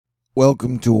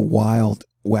Welcome to a wild,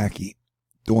 wacky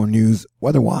THORnews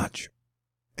weather watch.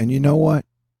 And you know what?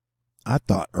 I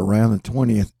thought around the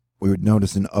 20th we would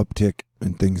notice an uptick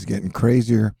in things getting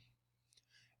crazier.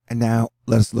 And now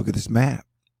let us look at this map.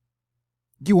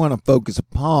 Do you want to focus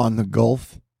upon the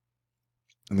Gulf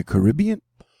and the Caribbean?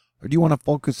 Or do you want to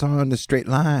focus on the straight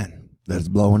line that is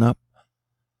blowing up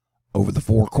over the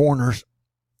four corners?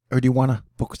 Or do you want to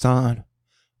focus on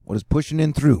what is pushing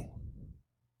in through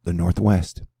the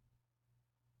Northwest?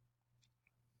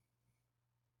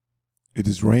 It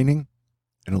is raining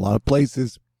in a lot of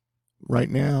places right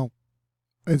now.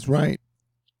 That's right.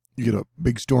 You get a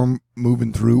big storm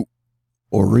moving through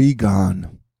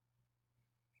Oregon.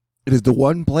 It is the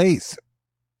one place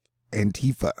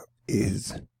Antifa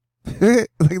is. Like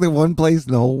the one place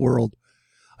in the whole world.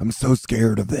 I'm so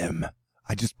scared of them.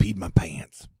 I just peed my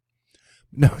pants.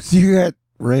 No, so you got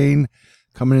rain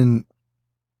coming in.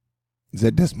 Is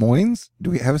that Des Moines?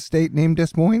 Do we have a state named Des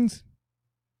Moines?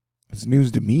 It's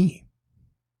news to me.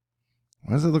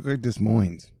 Why does it look like Des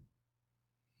Moines?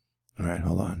 All right,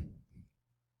 hold on.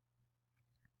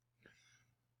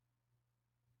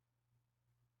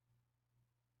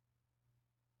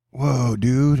 Whoa,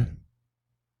 dude.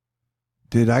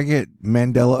 Did I get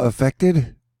Mandela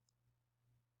affected?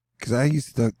 Because I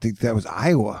used to think that was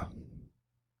Iowa.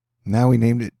 Now we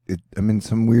named it. I'm in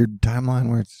some weird timeline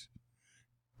where it's...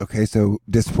 Okay, so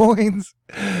Des Moines.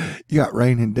 You got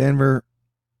rain in Denver,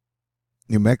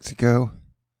 New Mexico,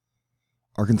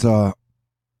 Arkansas,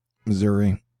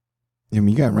 Missouri. I mean,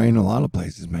 you got rain in a lot of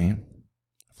places, man.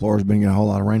 Florida's been getting a whole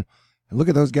lot of rain. And look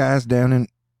at those guys down in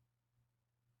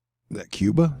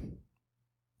Cuba.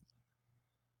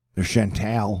 They're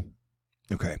Chantal.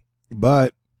 Okay.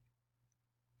 But,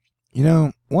 you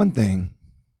know, one thing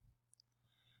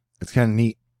that's kind of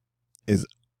neat is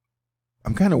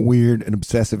I'm kind of weird and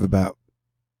obsessive about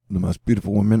the most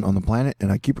beautiful women on the planet,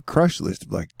 and I keep a crush list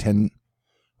of like 10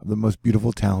 of the most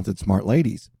beautiful, talented, smart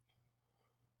ladies.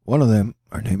 One of them,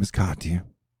 her name is Katya.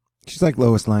 She's like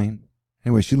Lois Lane.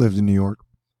 Anyway, she lives in New York.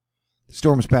 The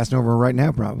storm is passing over her right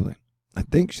now, probably. I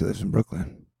think she lives in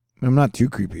Brooklyn. I'm not too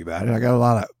creepy about it. I got a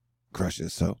lot of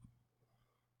crushes, so,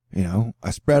 you know,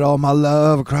 I spread all my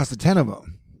love across the 10 of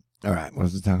them. All right, what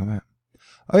was I talking about?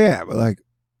 Oh, yeah, but like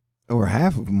over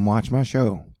half of them watch my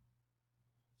show.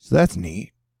 So that's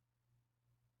neat.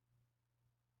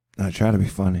 I try to be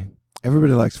funny.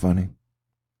 Everybody likes funny.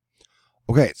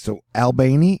 Okay, so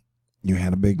Albany, you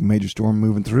had a big major storm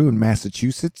moving through in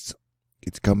Massachusetts.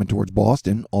 It's coming towards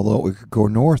Boston, although it could go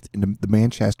north into the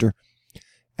Manchester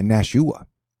and Nashua,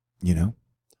 you know.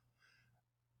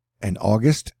 And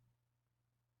August,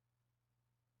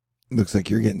 looks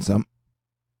like you're getting some.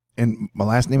 And my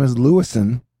last name is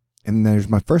LEWISON, and there's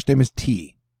my first name is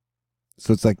T.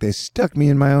 So it's like they stuck me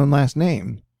in my own last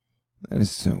name. That is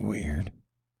so weird.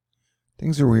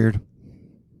 Things are weird.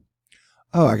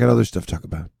 Oh, I got other stuff to talk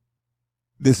about.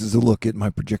 This is a look at my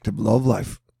projected love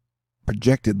life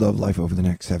over the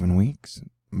next 7 weeks.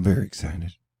 I'm very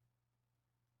excited.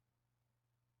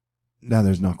 Now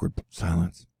there's an awkward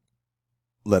silence.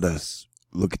 Let us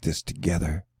look at this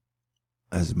together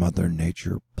as Mother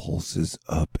Nature pulses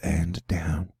up and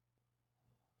down.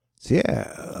 So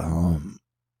yeah,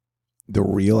 the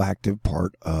real active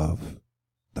part of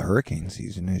the hurricane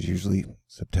season is usually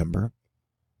September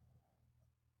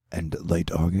and late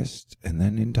August and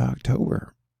then into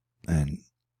October. And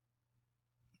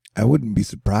I wouldn't be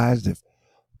surprised if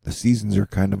the seasons are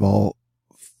kind of all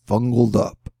fungled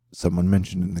up. Someone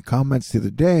mentioned in the comments the other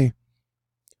day,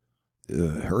 the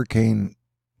hurricane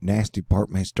nasty part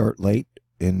may start late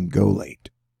and go late.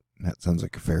 That sounds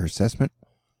like a fair assessment.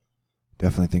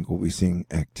 Definitely think we'll be seeing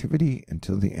activity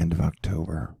until the end of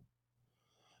October.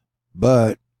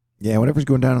 But, yeah, whatever's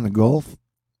going down in the Gulf,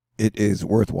 it is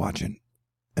worth watching.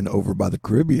 And over by the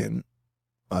Caribbean,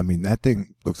 I mean, that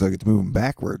thing looks like it's moving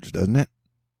backwards, doesn't it?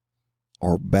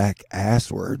 Or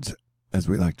back-asswards, as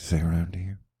we like to say around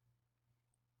here.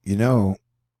 You know,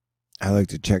 I like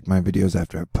to check my videos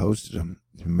after I posted them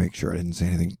to make sure I didn't say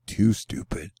anything too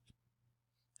stupid.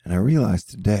 And I realized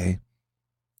today,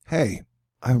 hey,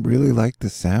 I really like the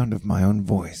sound of my own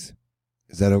voice.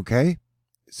 Is that okay?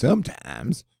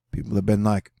 Sometimes people have been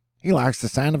like, he likes the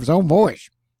sound of his own voice.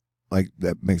 Like,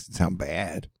 that makes it sound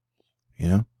bad. You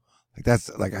know? Like, that's,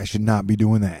 like, I should not be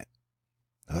doing that.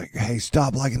 Like, hey,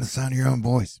 stop liking the sound of your own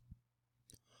voice.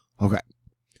 Okay.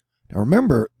 Now,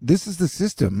 remember, this is the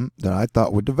system that I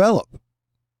thought would develop.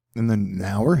 And then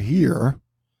now we're here.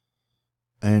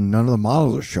 And none of the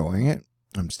models are showing it.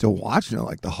 I'm still watching it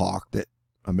like the hawk that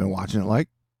I've been watching it like.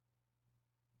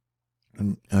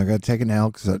 And I got to take an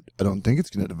L because I don't think it's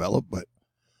going to develop, but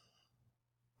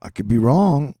I could be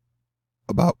wrong.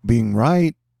 about being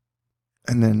right,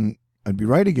 and then I'd be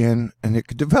right again, and it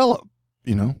could develop,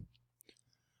 you know.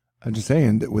 I'm just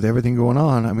saying that with everything going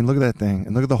on, I mean, look at that thing,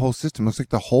 and look at the whole system. It looks like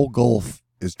the whole Gulf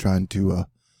is trying to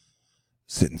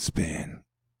sit and spin.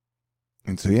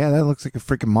 And so, yeah, that looks like a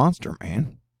freaking monster,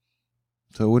 man.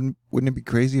 So wouldn't it be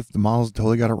crazy if the models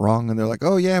totally got it wrong, and they're like,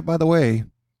 oh, yeah, by the way,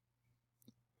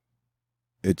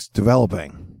 it's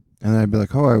developing. And then I'd be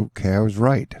like, oh, okay, I was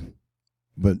right.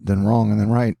 But then wrong and then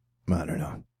right. I don't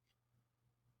know.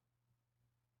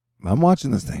 I'm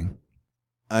watching this thing.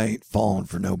 I ain't falling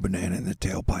for no banana in the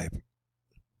tailpipe.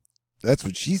 That's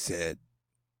what she said.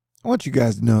 I want you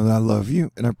guys to know that I love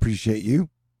you and I appreciate you.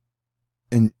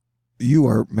 And you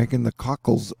are making the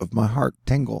cockles of my heart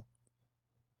tingle.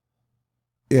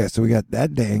 Yeah, so we got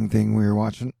that dang thing we were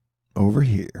watching over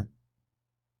here.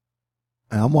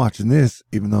 And I'm watching this,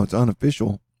 even though it's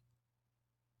unofficial.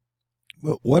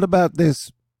 But what about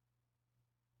this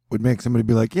would make somebody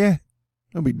be like, yeah,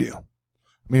 no big deal.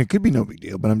 I mean, it could be no big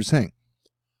deal, but I'm just saying.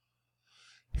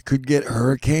 It could get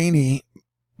hurricane-y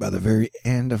by the very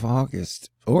end of August.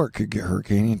 Or it could get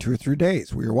hurricane-y in 2 or 3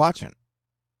 days. We were watching.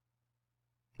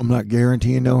 I'm not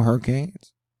guaranteeing no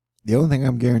hurricanes. The only thing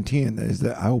I'm guaranteeing is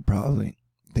that I will probably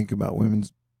think about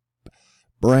women's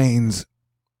brains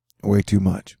way too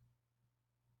much.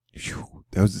 Whew,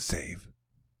 that was a save.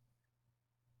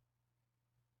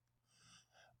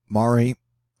 Mari,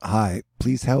 hi.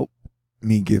 Please help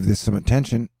me give this some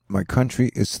attention. My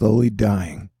country is slowly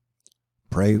dying.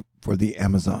 Pray for the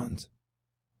Amazons.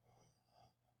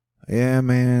 Yeah,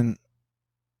 man.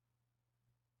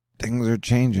 Things are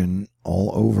changing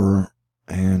all over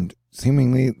and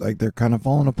seemingly like they're kind of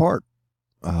falling apart.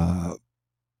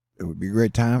 It would be a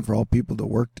great time for all people to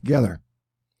work together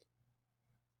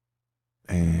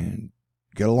and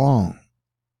get along.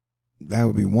 That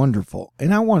would be wonderful.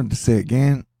 And I wanted to say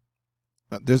again,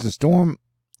 there's a storm.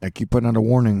 I keep putting out a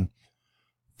warning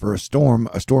for a storm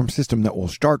system that will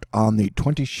start on the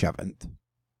 27th.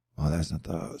 Oh, that's not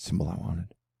the symbol I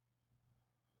wanted.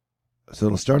 So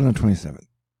it'll start on the 27th.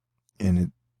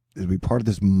 And it'll be part of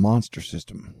this monster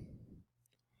system.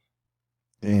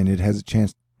 And it has a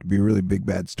chance to be a really big,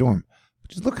 bad storm.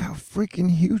 Just look how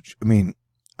freaking huge. I mean,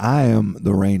 I am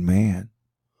the rain man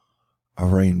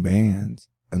of rain bands.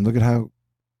 And look at how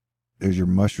there's your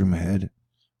mushroom head.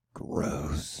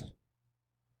 Gross.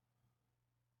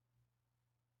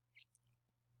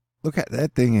 Look at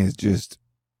that thing is just,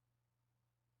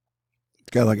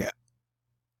 it's got like a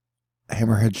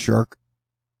hammerhead shark,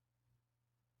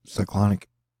 cyclonic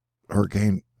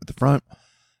hurricane at the front,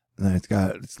 and then it's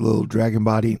got its little dragon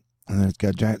body, and then it's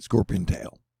got a giant scorpion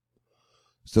tail.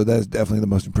 So that's definitely the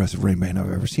most impressive rain band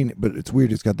I've ever seen. But it's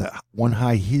weird, it's got that one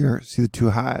high here. See the 2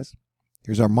 highs?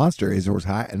 Here's our monster Azores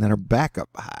high, and then our backup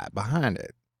high behind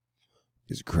it.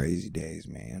 These are crazy days,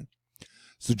 man.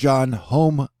 So John,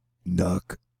 home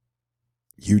duck.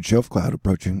 Huge shelf cloud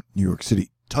approaching New York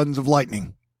City. Tons of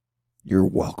lightning. You're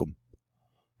welcome.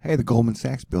 Hey, the Goldman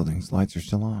Sachs building's lights are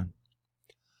still on.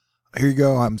 Here you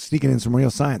go. I'm sneaking in some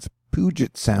real science.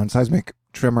 Puget Sound seismic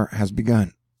tremor has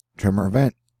begun. Tremor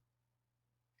event.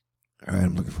 All right,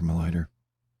 I'm looking for my lighter.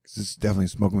 This is definitely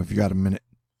smoking if you got a minute.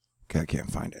 Okay, I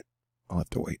can't find it. I'll have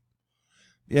to wait.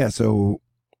 Yeah, so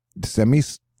the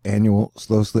semi-annual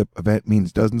slow slip event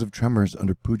means dozens of tremors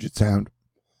under Puget Sound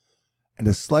and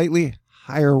a slightly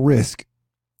higher risk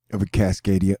of a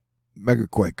Cascadia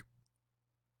megaquake,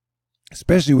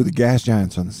 especially with the gas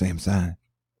giants on the same side.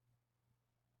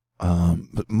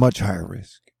 But much higher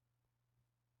risk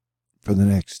for the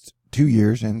next 2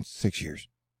 years and 6 years.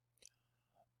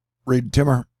 Raid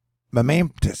timber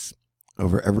mammatus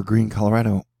over Evergreen,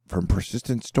 Colorado from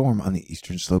persistent storm on the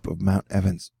eastern slope of Mount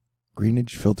Evans.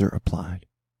 Greenage filter applied.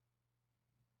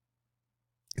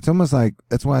 It's almost like,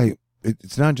 that's why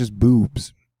it's not just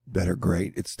boobs that are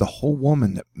great. It's the whole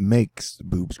woman that makes the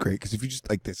boobs great. Because if you just,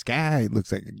 like the sky, it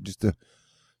looks like just a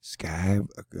sky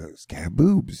of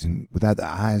boobs. And without the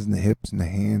eyes and the hips and the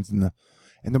hands and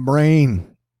the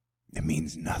brain, it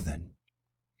means nothing.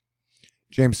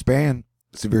 James Spann,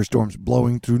 severe storms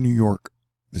blowing through New York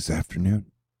this afternoon.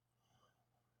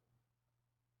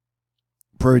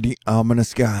 Pretty ominous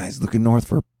skies looking north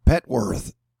for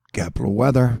Petworth, capital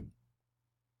weather.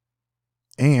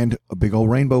 And a big old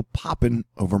rainbow popping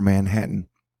over Manhattan.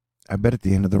 I bet at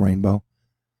the end of the rainbow,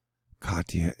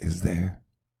 Katya is there.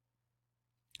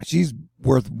 She's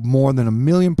worth more than 1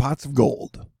 million pots of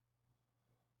gold.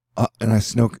 And I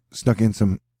snuck in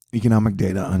some economic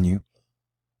data on you.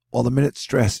 While the minute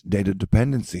stress data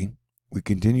dependency, we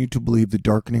continue to believe the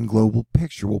darkening global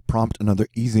picture will prompt another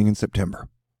easing in September,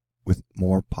 with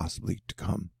more possibly to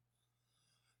come.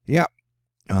 Yeah,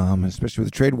 especially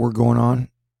with the trade war going on.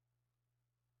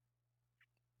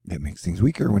 That makes things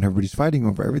weaker when everybody's fighting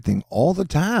over everything all the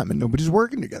time and nobody's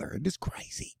working together. It is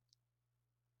crazy.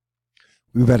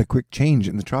 We've had a quick change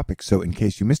in the tropics, so in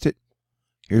case you missed it,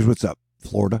 here's what's up.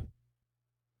 Florida.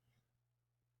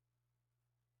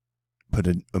 Put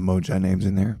emoji names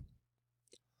in there.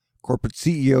 Corporate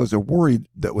CEOs are worried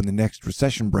that when the next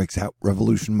recession breaks out,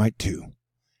 revolution might too.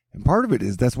 And part of it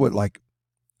is that's what, like,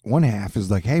 one half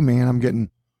is like, hey, man, I'm getting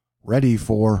ready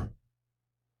for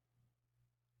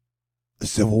the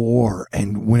Civil War.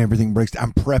 And when everything breaks down,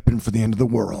 I'm prepping for the end of the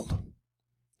world.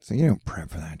 So you don't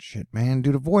prep for that shit, man.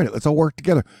 Dude, avoid it. Let's all work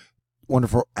together.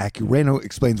 Wonderful Accurano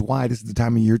explains why this is the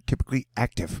time of year typically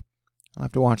active. I'll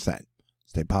have to watch that.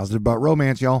 Stay positive about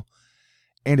romance, y'all.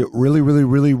 And it really, really,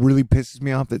 really, really pisses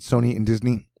me off that Sony and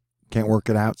Disney can't work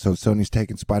it out. So Sony's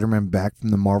taking Spider-Man back from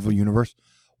the Marvel Universe.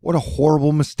 What a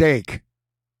horrible mistake.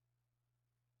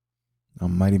 I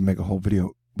might even make a whole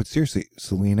video. But seriously,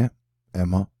 Selena,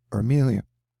 Emma, or Amelia.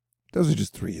 Those are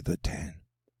just 3 of the 10.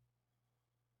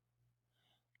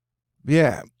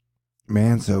 Yeah,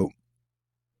 man, so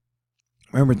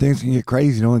remember, things can get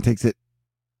crazy. It only takes it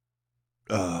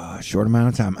a short amount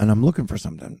of time. And I'm looking for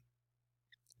something.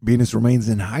 Venus remains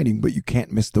in hiding, but you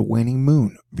can't miss the waning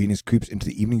moon. Venus creeps into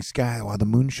the evening sky while the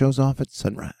moon shows off at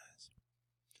sunrise.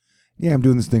 Yeah, I'm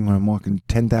doing this thing when I'm walking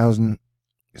 10,000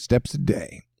 steps a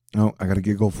day. Oh, I got a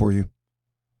giggle for you.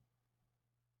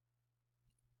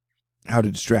 How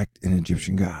to distract an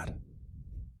Egyptian god.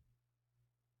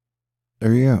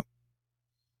 There you go.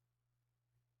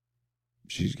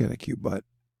 She's got a cute butt.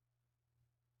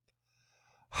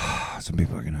 Some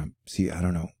people are going to see, I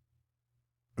don't know.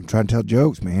 I'm trying to tell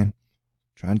jokes, man.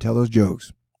 Trying to tell those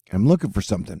jokes. I'm looking for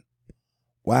something.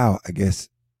 Wow, I guess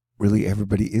really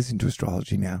everybody is into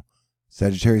astrology now.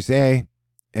 Sagittarius A,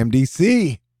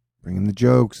 MDC, bringing the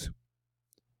jokes.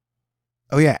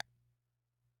 Oh, yeah.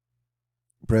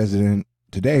 President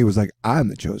today was like, I'm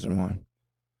the chosen one.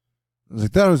 I was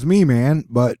like, that was me, man.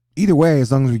 But either way,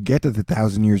 as long as we get to the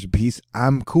 1,000 years of peace,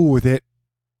 I'm cool with it.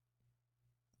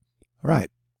 All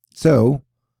right. So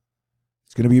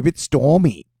it's going to be a bit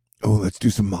stormy. Oh, let's do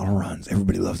some model runs.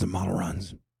 Everybody loves the model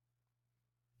runs.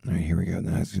 All right, here we go.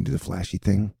 Now it's going to do the flashy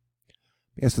thing.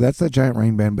 Yeah, so that's that giant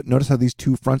rain band. But notice how these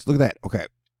two fronts, look at that. Okay.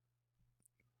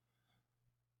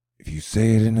 If you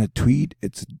say it in a tweet,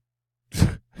 it's... All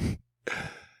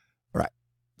right.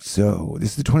 So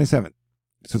this is the 27th.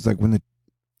 So it's like when the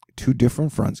two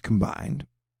different fronts combined.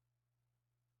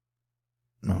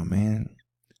 Oh, man.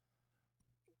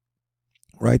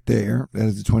 Right there. That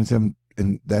is the 27th.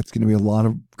 And that's going to be a lot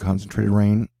of concentrated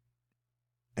rain.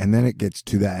 And then it gets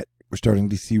to that. We're starting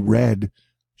to see red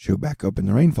show back up in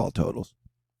the rainfall totals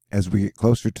as we get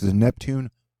closer to the Neptune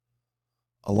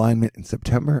alignment in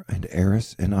September and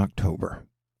Eris in October.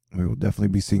 We will definitely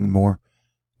be seeing more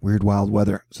weird, wild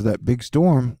weather. So that big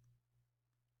storm,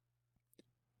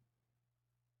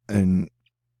 and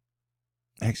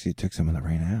actually it took some of the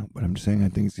rain out, but I'm just saying I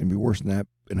think it's going to be worse than that.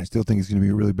 And I still think it's going to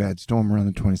be a really bad storm around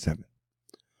the 27th.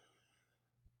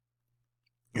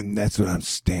 And that's what I'm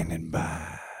standing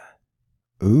by.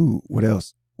 Ooh, what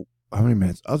else? How many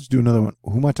minutes? I'll just do another one.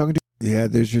 Who am I talking to? Yeah,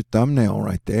 there's your thumbnail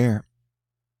right there.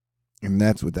 And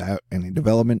that's without any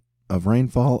development of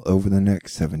rainfall over the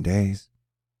next 7 days.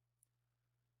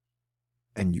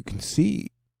 And you can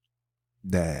see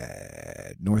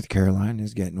that North Carolina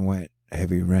is getting wet,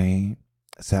 heavy rain.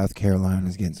 South Carolina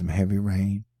is getting some heavy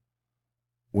rain.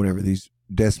 Whatever these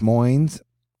Des Moines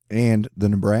and the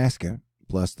Nebraska,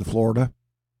 plus the Florida,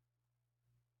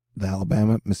 the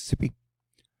Alabama, Mississippi,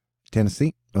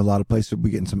 Tennessee. A lot of places will be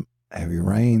getting some heavy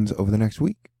rains over the next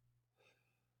week.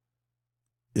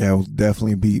 Yeah, we'll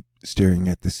definitely be staring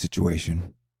at this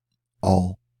situation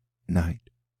all night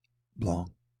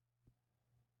long.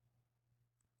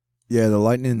 Yeah, the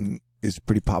lightning is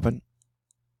pretty popping.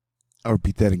 I'll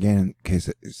repeat that again in case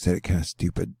I said it kind of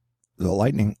stupid. The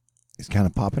lightning is kind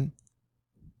of popping.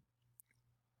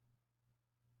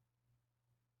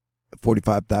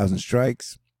 45,000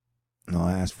 strikes in the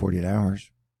last 48 hours.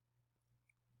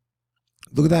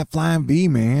 Look at that flying V,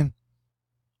 man.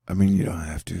 I mean, you don't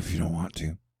have to if you don't want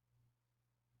to.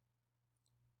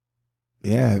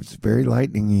 Yeah, it's very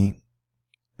lightning-y.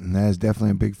 And that is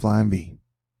definitely a big flying V.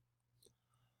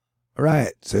 All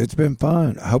right, so it's been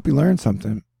fun. I hope you learned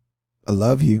something. I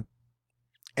love you.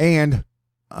 And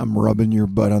I'm rubbing your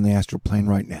butt on the astral plane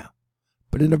right now.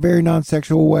 But in a very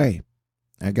non-sexual way.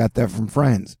 I got that from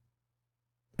friends.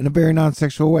 In a very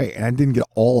non-sexual way. And I didn't get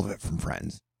all of it from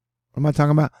friends. What am I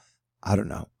talking about? I don't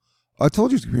know. I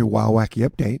told you it's going to be a wild, wacky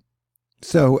update.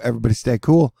 So, everybody stay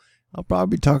cool. I'll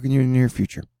probably be talking to you in the near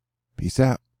future. Peace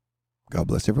out. God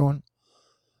bless everyone.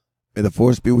 May the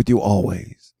force be with you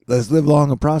always. Let's live long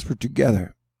and prosper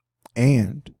together.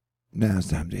 And now it's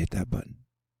time to hit that button.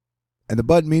 And the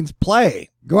button means play.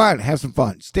 Go out and have some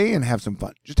fun. Stay and have some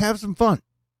fun. Just have some fun.